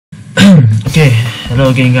Okay,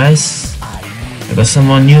 hello again guys. I got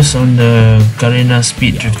some more news on the Garena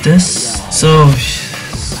Speed Drifters. So,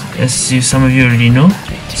 as some of you already know,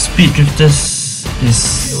 Speed Drifters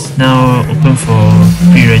is now open for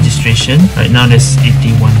pre-registration. Right now there's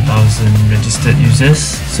 81,000 registered users.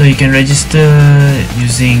 So you can register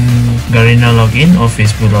using Garena login or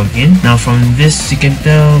Facebook login. Now from this you can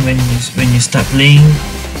tell when you start playing,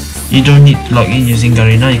 you don't need to log in using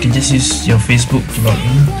Garena. You can just use your Facebook to log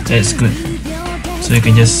in. That's good. So you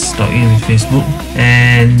can just log in with Facebook.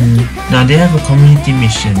 And now they have a community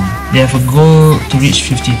mission. They have a goal to reach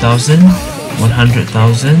 50,000,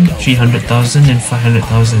 100,000, 300,000 and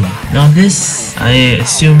 500,000. Now this, I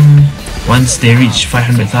assume once they reach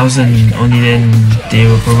 500,000, only then they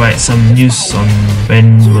will provide some news on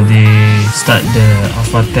when will they start the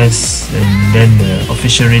alpha test and then the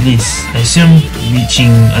official release. I assume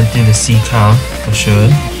reaching until the Shika for sure.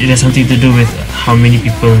 It has something to do with how many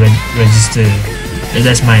people register.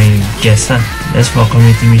 That's my guess. That's for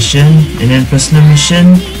community mission. And then personal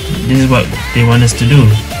mission, this is what they want us to do.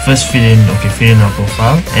 First fill in our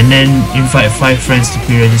profile and then invite 5 friends to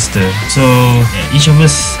pre-register. So each of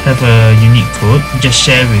us have a unique code. Just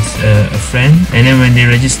share with a friend, and then when they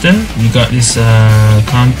register, you got this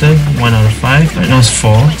counter 1 out of 5. Right now it's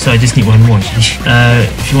 4, so I just need 1 more actually.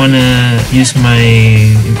 If you wanna use my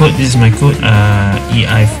code, this is my code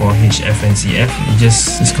EI4HFNCF. You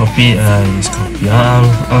just copy.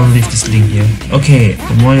 I'll leave this link here. Okay,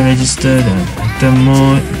 the more you register, the item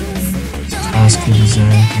mode. School design.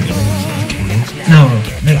 Okay. Now,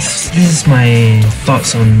 next, this is my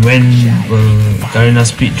thoughts on when will Garena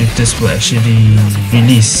Speed Drifters will actually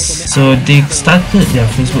release. So they started their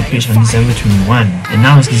Facebook page on December 21, and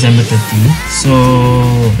now it's December 30. So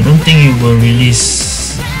I don't think it will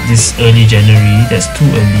release this early January. That's too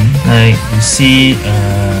early. Like you see,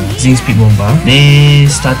 Zing Speed Mobile, they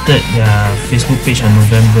started their Facebook page on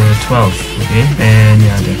November 12th. Okay, and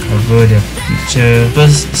yeah, their cover, their picture.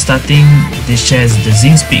 First starting, they shares the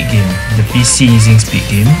Zing Speed game, the PC Zing Speed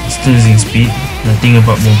game. Still Zing Speed, nothing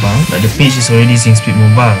about mobile, but the page is already Zing Speed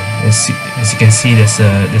Mobile. As you can see,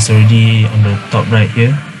 there's already on the top right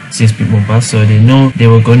here Zing Speed Mobile, so they know they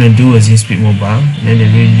were gonna do a Zing Speed Mobile. And then they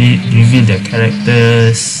really reveal their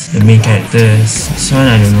characters, the main characters. This one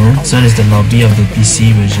I don't know. This one is the lobby of the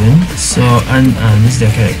PC version. So this is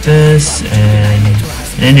their characters, and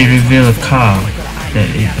then they reveal a car.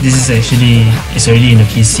 This is actually, it's already in the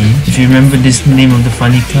PC. If you remember this name of the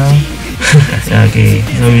funny car. Okay,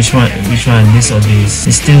 so which one? This or this?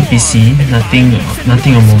 It's still PC, nothing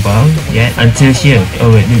on mobile yet until here.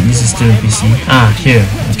 Oh wait, this is still on PC. Here.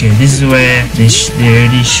 Okay, this is where they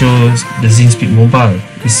already show the Zing Speed Mobile.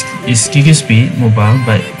 It's QQ Speed Mobile,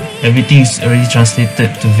 but everything is already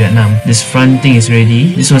translated to Vietnam. This front thing is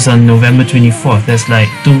ready. This was on November 24th. That's like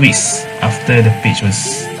 2 weeks after the page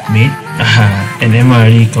was made. And Emma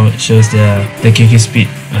already shows the QQ Speed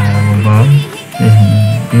Mobile.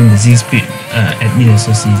 The Zing Speed admin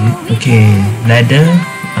also sees it. Okay, ladder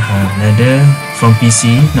from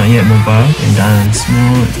PC, not yet mobile. And dance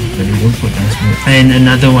mode, but they don't put dance mode. And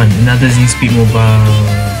another Zing Speed Mobile.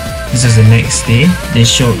 This is the next day. They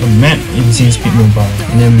show a map in Zing Speed Mobile.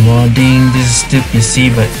 And then modding, this is still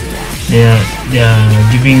PC, but they are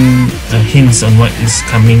giving hints on what is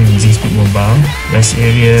coming in Zing Speed Mobile. Rest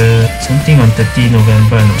area, something on 30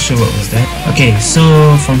 November, I'm not sure what was that. Okay, so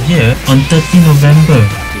from here, on 30 November,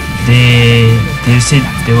 they said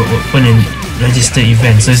they will open and register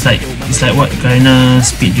event. So it's like what Garena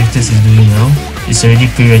Speed Drifters is doing now. It's already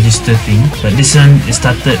pre-registered thing, but this one it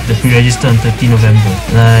started the pre-register on 30 November.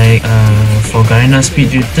 Like for Garena Speed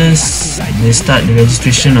Drifters, they start the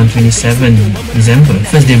registration on 27 December.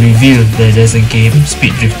 First they reveal that there's a game,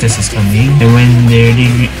 Speed Drifters is coming, and when they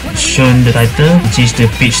already shown the title, they change the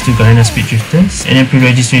page to Garena Speed Drifters, and then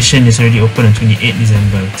pre-registration is already open on 28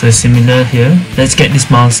 December. So similar here. Let's get this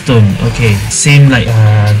milestone. Okay, same like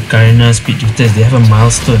Garena Speed Drifters, they have a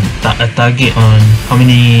milestone, a target on how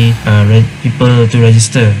many people to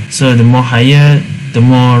register. So the more higher, the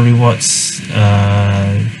more rewards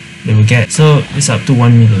they will get. So it's up to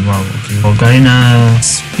 1 million. Wow. Okay. For Garena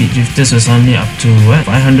Speed Drifters was only up to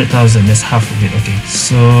 500,000. That's half of it. Okay.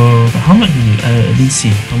 So how much did I didn't see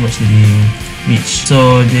how much did they reach.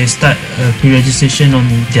 So they start pre-registration on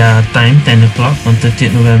their time, 10 o'clock on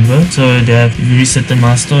 30th November. So if you reach certain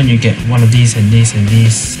milestone, you get one of these and these and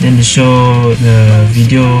these. Then they show the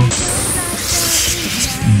video.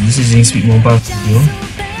 This is Zing Speed Mobile video.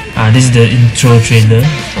 This is the intro trailer,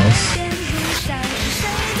 of course.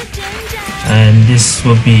 And this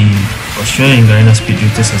will be for sure in Garena Speed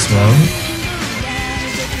Drifters as well.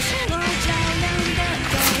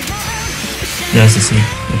 That's the same.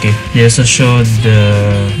 Okay. They also show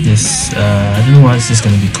this I don't know what this is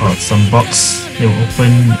gonna be called. Some box they will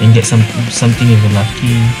open and get something if you're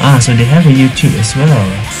lucky. So they have a YouTube as well.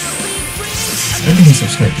 I think I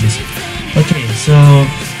subscribe to this. Okay, so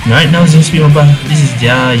right now ZingSpeed Mobile, this is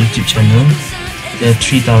their YouTube channel. They have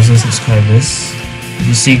 3,000 subscribers.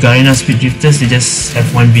 You see Garena Speed Drifters, they just have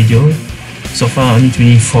one video. So far only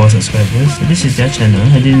 24 subscribers. So this is their channel.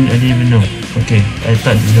 I didn't even know. Okay, I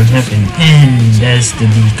thought they don't have any. And there's the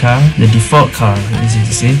D car, the default car, easy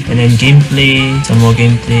to see. And then gameplay, some more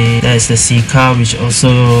gameplay. That's the C car, which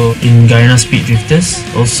also in Garena Speed Drifters,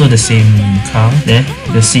 also the same car there,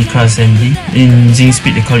 the C car assembly. In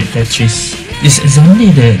ZingSpeed they call it Tetris. This is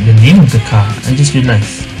only the name of the car. I just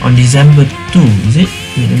realized. On December 2, is it?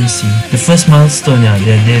 Wait, let me see. The first milestone, yeah,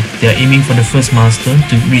 they're aiming for the first milestone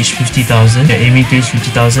to reach 50,000. They're aiming to reach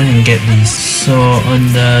 50,000 and get these. So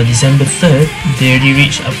on the December 3rd, they already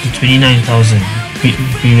reached up to 29,000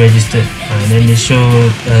 pre-registered. And then they show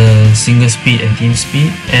single speed and team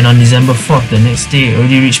speed. And on December 4th, the next day,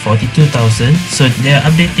 already reached 42,000. So they're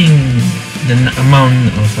updating the amount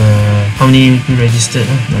of how many pre-registered.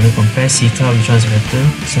 Now we compare C-car, which one's better.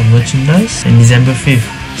 Some merchandise. And December 5th,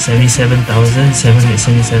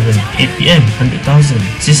 77,777. 8 PM, 100,000.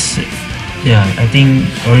 This, yeah, I think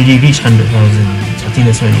already reached 100,000. I think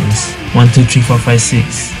that's what it is. 1, 2, 3, 4, 5,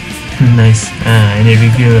 6. Nice. And they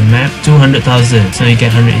reveal a map, 200,000. So you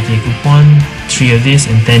get 188 coupon, 3 of this,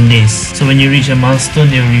 and 10 days. So when you reach a milestone,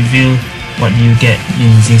 they'll reveal what you get in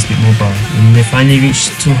ZingSpeed Mobile. And they finally reached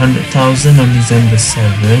 200,000 on December 7,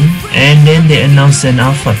 and then they announced an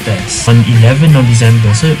alpha test on 11 of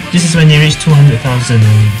December. So this is when they reached 200,000.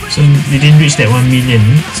 So they didn't reach that 1 million.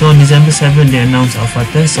 So on December 7 they announced alpha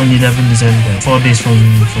test. On 11 December, 4 days from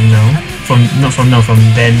now, from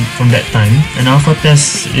that time. An alpha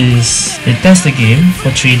test is they test the game for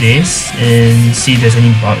 3 days and see if there's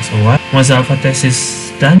any bugs or what. Once the alpha test is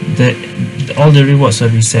done, all the rewards are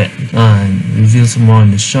reset. Reveal some more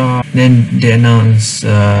in the shop. Then they announce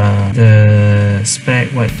the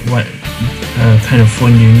spec, what kind of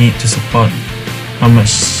phone you need to support, how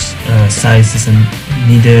much size is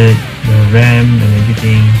needed, the RAM and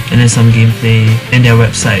everything, and then some gameplay. And their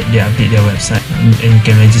website, they update their website, and you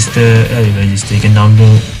can register. You can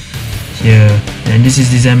download here. And this is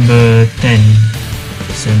December 10,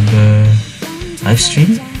 December live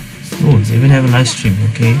stream. Oh, they even have a live stream.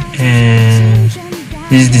 Okay, and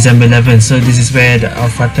this is December 11, so this is where the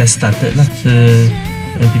alpha test started lah. So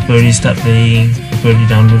when people already start playing, people already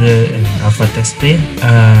downloaded and alpha test play.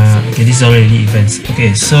 Okay, this is already events.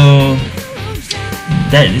 Okay, so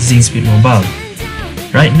that is ZingSpeed Mobile.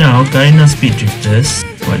 Right now, Garena Speed Drifters,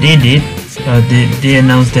 what they did, they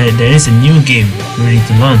announced that there is a new game ready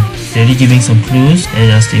to launch. They're already giving some clues and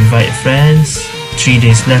asked to invite friends. 3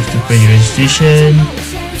 days left to pre-registration.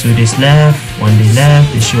 2 days left, 1 day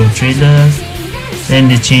left. They show a trailer. Then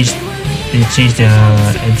they changed their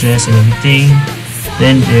address and everything.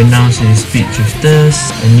 Then they announced the Speed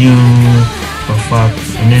Drifters, a new profile,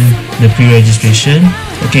 and then the pre-registration.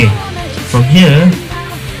 Okay, from here,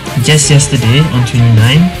 just yesterday on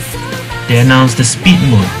 29, they announced the speed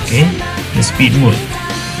mode. Okay, the speed mode,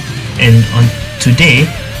 and on today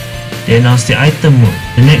they announced the item mode.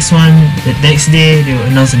 The next day they will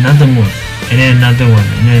announce another mode, and then another one,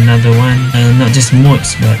 and then another one. Not just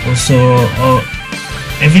modes, but also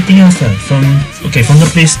everything else from the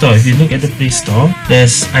Play Store. If you look at the Play Store,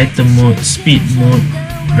 there's item mode, speed mode,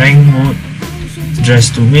 rank mode, dress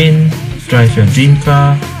to win, drive your dream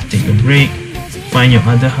car, take a break, find your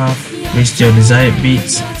other half, race your desired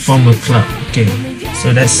beats, form a club. Okay,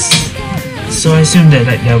 so I assume that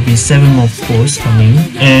there'll be 7 more posts coming,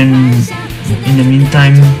 and in the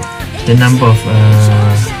meantime the number of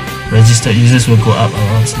registered users will go up a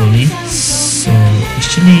lot slowly. So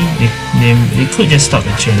actually they could just stop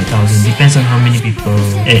at 300,000. Depends on how many people.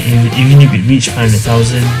 Even if it reach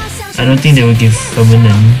 500,000, I don't think they will give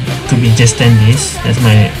permanent. Could be just 10 days. That's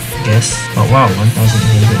my guess. But wow,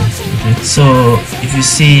 1,800. Okay. So if you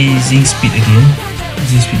see ZingSpeed again,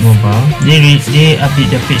 ZingSpeed Mobile, they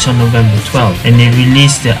update their page on November 12, and they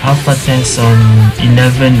released the alpha test on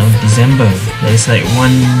 11 of December. That is like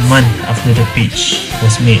 1 month after the page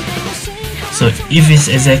was made. So if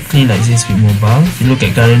it's exactly like ZingSpeed Mobile, if you look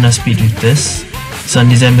at Garena Speed Drifters, it's on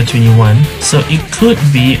December 21. So it could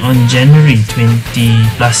be on January 20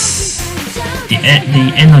 plus the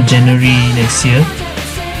end of January next year.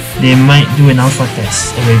 They might do an alpha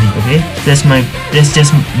test already. Okay, that's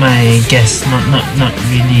just my guess, not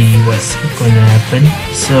really what's gonna happen.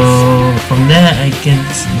 So from there,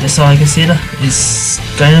 that's all I can say lah. It's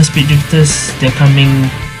Garena Speed Drifters. They're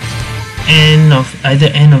coming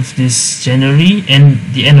end of this January and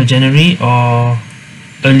the end of January or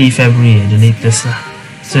early February, the latest lah.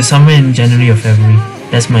 So somewhere in January or February.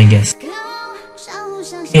 That's my guess.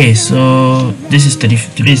 Okay, so today is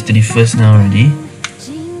 31st now already,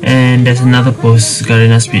 and there's another post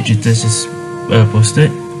Garena Speed Drifters just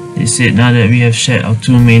posted. They said, now that we have shared our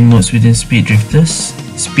two main modes within Speed Drifters,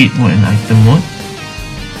 Speed mode and Item mode,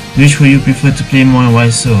 which would you prefer to play more and why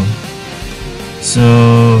so?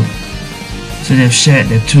 So they've shared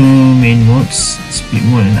their two main modes, Speed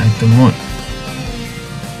mode and Item mode,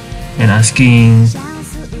 and asking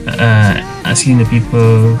the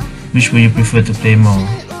people which would you prefer to play more.